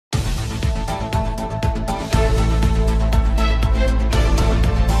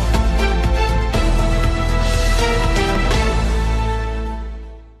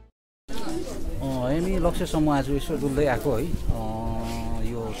लक्ष्यसम्म आज यसो डुल्दै आएको है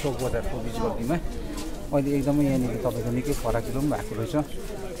यो चोक बजारको बिचगल्लीमा अहिले एकदमै यहाँनिर तपाईँको निकै फराकिलो पनि भएको रहेछ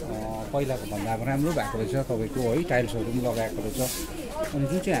पहिलाको भन्दा अब राम्रो भएको रहेछ तपाईँको है टाइल्सहरू पनि लगाएको रहेछ अनि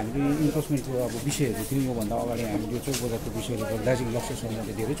जुन चाहिँ हामीले इन्भेस्टमेन्टको अब विषयहरू थियो योभन्दा अगाडि हामीले यो चोक बजारको विषयहरू दार्जिलिङ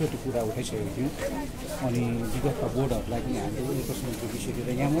लक्ष्यसम्मले धेरैचोटि कुरा उठाइसकेको थियौँ अनि विगतका बोर्डहरूलाई पनि हामीले इन्भेस्टमेन्टको विषय लिएर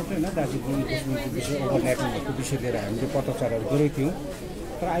यहाँ मात्रै होइन दार्जिलिङ इन्भेस्टमेन्टको विषय ओभरल्यापिङहरूको विषय लिएर हामीले पत्रचारहरू गरेको थियौँ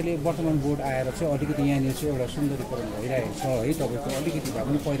तर अहिले वर्तमान बोर्ड आएर चाहिँ अलिकति यहाँनिर चाहिँ एउटा सुन्दरीकरण भइरहेको छ है तपाईँको अलिकति भए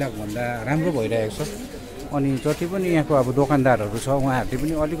पनि पहिलाको भन्दा राम्रो भइरहेको छ अनि जति पनि यहाँको अब दोकानदारहरू छ उहाँहरूले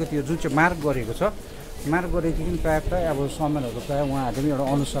पनि अलिकति यो जुन चाहिँ मार्क गरेको छ मार्क गरेको पनि प्रायः अब सामानहरू प्रायः उहाँहरूले पनि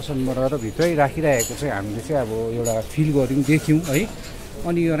एउटा अनुशासनमा रहेर भित्रै राखिरहेको चाहिँ हामीले चाहिँ अब एउटा फिल गऱ्यौँ देख्यौँ है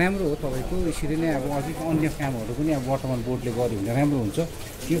अनि यो राम्रो हो तपाईँको यसरी नै अब अझै अन्य कामहरू पनि अब वर्तमान बोर्डले गर्यो भने राम्रो हुन्छ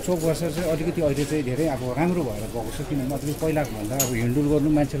यो चोक बजार चाहिँ अलिकति अहिले चाहिँ धेरै अब राम्रो भएर गएको छ किनभने अलिकति पहिलाको भन्दा अब हिँडडुल गर्नु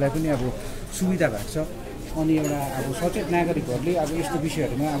मान्छेलाई पनि अब सुविधा भएको छ अनि एउटा अब सचेत नागरिकहरूले अब यस्तो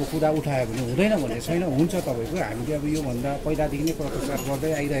विषयहरूमा अब कुरा उठायो भने हुँदैन भन्ने छैन हुन्छ तपाईँको हामीले अब योभन्दा पहिलादेखि नै प्रचार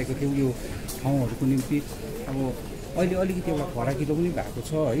गर्दै आइरहेको थियौँ यो ठाउँहरूको निम्ति अब अहिले अलिकति एउटा फराकिलो पनि भएको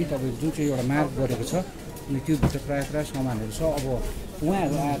छ है तपाईँको जुन चाहिँ एउटा मार्क गरेको छ अनि त्योभित्र प्रायः सामानहरू छ अब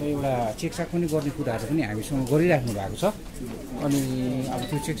उहाँहरू आएर एउटा चेकचाक पनि गर्ने कुराहरू पनि हामीसँग गरिराख्नु भएको छ अनि अब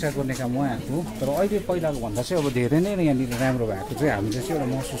त्यो चेकचाक गर्ने काम उहाँहरूको तर अहिले पहिलाको भन्दा चाहिँ अब धेरै नै यहाँनिर राम्रो भएको चाहिँ हामीले चाहिँ एउटा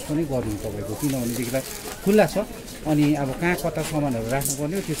महसुस पनि गर्यौँ तपाईँको किनभनेदेखिलाई खुल्ला छ अनि अब कहाँ कता सामानहरू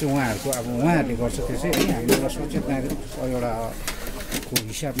राख्नुपर्ने त्यो चाहिँ उहाँहरूको अब उहाँहरूले गर्छ त्यो चाहिँ है हामीले एउटा सचेत नागरिक एउटा को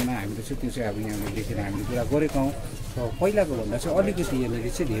हिसाबमा हामीले चाहिँ त्यो चाहिँ अब यहाँले देखेर हामीले कुरा गरेका हौँ र पहिलाको भन्दा चाहिँ अलिकति यहाँनिर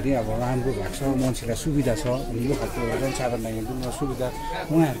चाहिँ धेरै अब राम्रो भएको छ मान्छेलाई सुविधा छ अनि यो खालको जनसाधारणलाई यहाँ सुविधा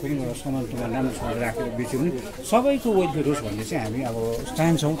उहाँहरूको पनि एउटा सामान राम्रोसँगले राखेर बेच्यो भने सबैको वेलफेयर होस् भन्ने चाहिँ हामी अब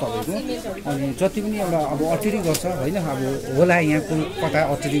चाहन्छौँ तपाईँको अनि जति पनि एउटा अब अटेरी गर्छ होइन अब होला यहाँ कुन कता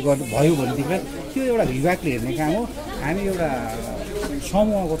अटेरी गर्नु भयो भनेदेखिलाई त्यो एउटा विभागले हेर्ने काम हो हामी एउटा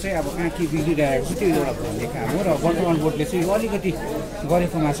समूहको चाहिँ अब कहाँ के बिग्रिरहेको छ त्यो एउटा भन्ने काम हो र वर्तमान बोर्डले चाहिँ अलिकति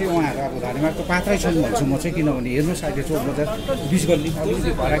गरेकोमा चाहिँ उहाँहरू अब धन्यवादको पात्रै छन् भन्छु म चाहिँ किनभने हेर्नुहोस् अहिले चोक बजार बिच गल्ली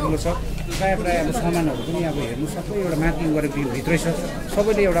अलिकति फराकिलो छ प्रायः अब सामानहरू पनि अब हेर्नु सबै एउटा मार्किङ गरेको भित्रै छ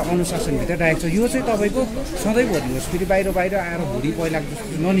सबैले एउटा अनुशासनभित्र राखेको छ यो चाहिँ तपाईँको सधैँभरि होस् फेरि बाहिर आएर भुँडी पहिलाको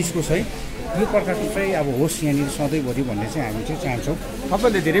जस्तो ननिस्कोस् है यो प्रकारको चाहिँ अब होस् यहाँनिर सधैँभरि भन्ने चाहिँ हामी चाहिँ चाहन्छौँ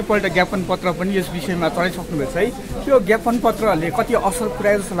तपाईँले धेरैपल्ट ज्ञापन पत्र पनि यस विषयमा चढाइसक्नुभएको छ है त्यो ज्ञापन पत्रहरूले कति असर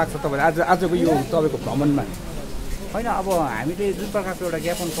पुर्यायो जस्तो लाग्छ तपाईँलाई आजको यो तपाईँको भ्रमणमा होइन अब हामीले जुन प्रकारको एउटा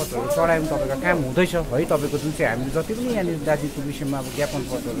ज्ञापन पत्रहरू चढायौँ तपाईँको काम हुँदैछ है तपाईँको जुन चाहिँ हामीले जति पनि यहाँनिर दार्जिलिङको विषयमा अब ज्ञापन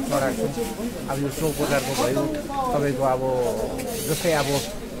पत्रहरू चढाएको छौँ अब यो चोक बजारको भयो तपाईँको अब जस्तै अब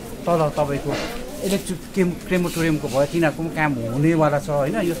तल तपाईँको इलेक्ट्रिक क्रेमोटोरियमको भयो तिनीहरूको पनि काम हुनेवाला छ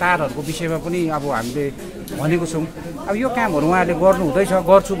होइन यो तारहरूको विषयमा पनि अब हामीले भनेको छौँ अब यो कामहरू उहाँहरूले गर्नु हुँदैछ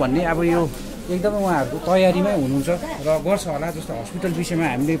गर्छु भन्ने अब यो एकदमै उहाँहरूको तयारीमै हुनुहुन्छ र गर्छ होला जस्तो हस्पिटल विषयमा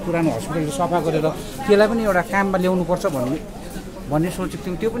हामीले पुरानो हस्पिटलको सफा गरेर त्यसलाई पनि एउटा काममा ल्याउनुपर्छ भन्ने सोचेको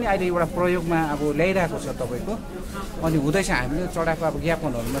थियौँ त्यो पनि अहिले एउटा प्रयोगमा अब ल्याइरहेको छ तपाईँको अनि हुँदैछ हामीले चढाएको अब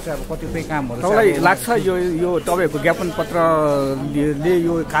ज्ञापनहरूमा चाहिँ अब कतिपय कामहरू तपाईँलाई लाग्छ यो तपाईँहरूको ज्ञापन पत्रले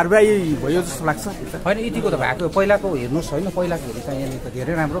यो कारबाही भयो जस्तो लाग्छ होइन यतिको त भएको पहिलाको हेर्नुहोस् होइन पहिलाको हेरि त यहाँनिर त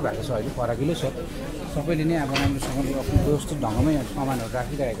धेरै राम्रो भएको छ अहिले फराकिलो छ सबैले नै अब राम्रोसँगले आफ्नो व्यवस्थित ढङ्गमै सामानहरू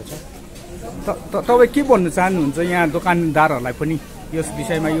राखिरहेको छ तपाईँ के भन्नु चाहनुहुन्छ यहाँ दोकानदारहरूलाई पनि यस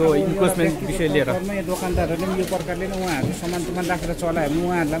विषयमा यो इन्भेस्टमेन्ट विषय लिएर दोकानदारहरूले पनि यो प्रकारले नै उहाँहरू सामान राखेर चलायो भने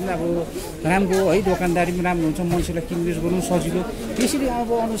उहाँहरूलाई पनि अब राम्रो है दोकानदारी पनि राम्रो हुन्छ मान्छेलाई किनबेच गर्नु सजिलो त्यसरी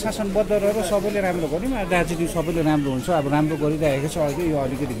अब अनुशासनबद्ध रहेर सबैले राम्रो गऱ्यौँ अब दार्जिलिङ सबैले राम्रो हुन्छ अब राम्रो गरिरहेको छ अहिले यो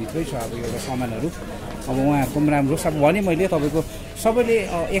अलिकति भित्रै छ अब एउटा सामानहरू अब उहाँहरूको पनि राम्रो अब भने मैले तपाईँको सबैले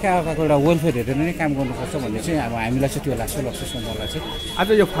एकाअर्काको एउटा वेलफेयर हेरेर नै काम गर्नुपर्छ भन्ने चाहिँ अब हामीलाई चाहिँ त्यो लाग्छ लक्ष्यसम्मलाई चाहिँ आज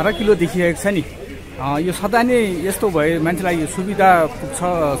यो फराकिलो देखिएको छ नि यो सदा नै यस्तो भए मान्छेलाई सुविधा पुग्छ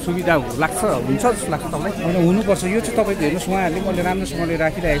सुविधा लाग्छ हुन्छ जस्तो लाग्छ तपाईँलाई होइन हुनुपर्छ यो चाहिँ तपाईँको हेर्नुहोस् उहाँहरूले मैले राम्रोसँगले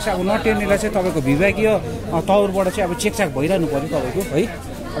राखिरहेको छ अब नटेर्नेलाई चाहिँ तपाईँको विभागीय तौरबाट चाहिँ अब चेकचाक भइरहनु पऱ्यो तपाईँको है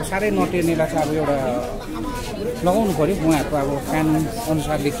अब साह्रै नटेर्नेलाई चाहिँ अब एउटा लगाउनु पऱ्यो उहाँहरूको अब कानुन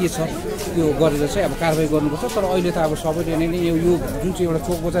अनुसारले के छ त्यो गरेर चाहिँ अब कारवाही गर्नुपर्छ तर अहिले त अब सबैले नै यो जुन चाहिँ एउटा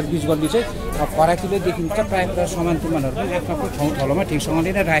चोक बजार बिच गल्ली चाहिँ अब फराकिलो देखिन्छ प्रायः सामानहरू पनि आफ्नो आफ्नो ठाउँ ठाउँमा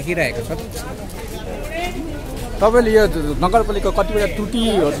ठिकसँगले नै राखिरहेको छ तपाईँले यो नगरपालिका कतिवटा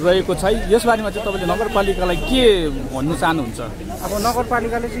त्रुटिहरू रहेको छ यसबारेमा चाहिँ तपाईँले नगरपालिकालाई के भन्नु चाहनुहुन्छ अब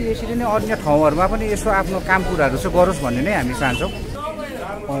नगरपालिकाले चाहिँ यसरी नै अन्य ठाउँहरूमा पनि यसो आफ्नो काम कुराहरू चाहिँ गरोस् भन्ने नै हामी चाहन्छौँ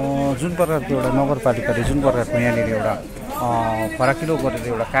जुन प्रकारको एउटा नगरपालिकाले जुन प्रकारको यहाँनिर एउटा फराकिलो गरेर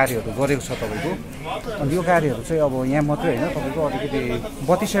एउटा कार्यहरू गरेको छ तपाईँको अनि यो कार्यहरू चाहिँ अब यहाँ मात्रै होइन तपाईँको अलिकति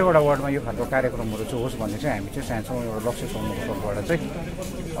 32वटा वार्डमा यो खालको कार्यक्रमहरू चाहिँ होस् भन्ने चाहिँ हामी चाहिँ चाहन्छौँ एउटा लक्ष्य समूहको तर्फबाट चाहिँ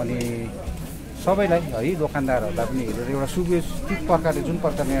अनि सबैलाई है दोकानदारहरूलाई पनि हेरेर एउटा सुव्यवस्थित प्रकारले जुन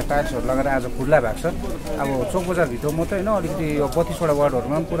प्रकारले यहाँ टाइल्सहरू लगाएर आज खुल्ला भएको छ अब चोक बजारभित्र मात्रै होइन अलिकति 32वटा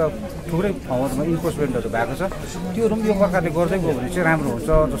वार्डहरूमा पनि पुरा थुप्रै ठाउँहरूमा इन्क्रोचमेन्टहरू भएको छ त्योहरू पनि यो प्रकारले गर्दै गयो भने चाहिँ राम्रो हुन्छ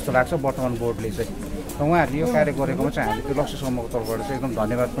जस्तो लाग्छ वर्तमान बोर्डले चाहिँ र उहाँहरूले यो कार्य गरेकोमा चाहिँ हामीले त्यो लक्ष्य समूहको तर्फबाट चाहिँ एकदम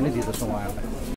धन्यवाद पनि दिँदछौँ उहाँहरूलाई।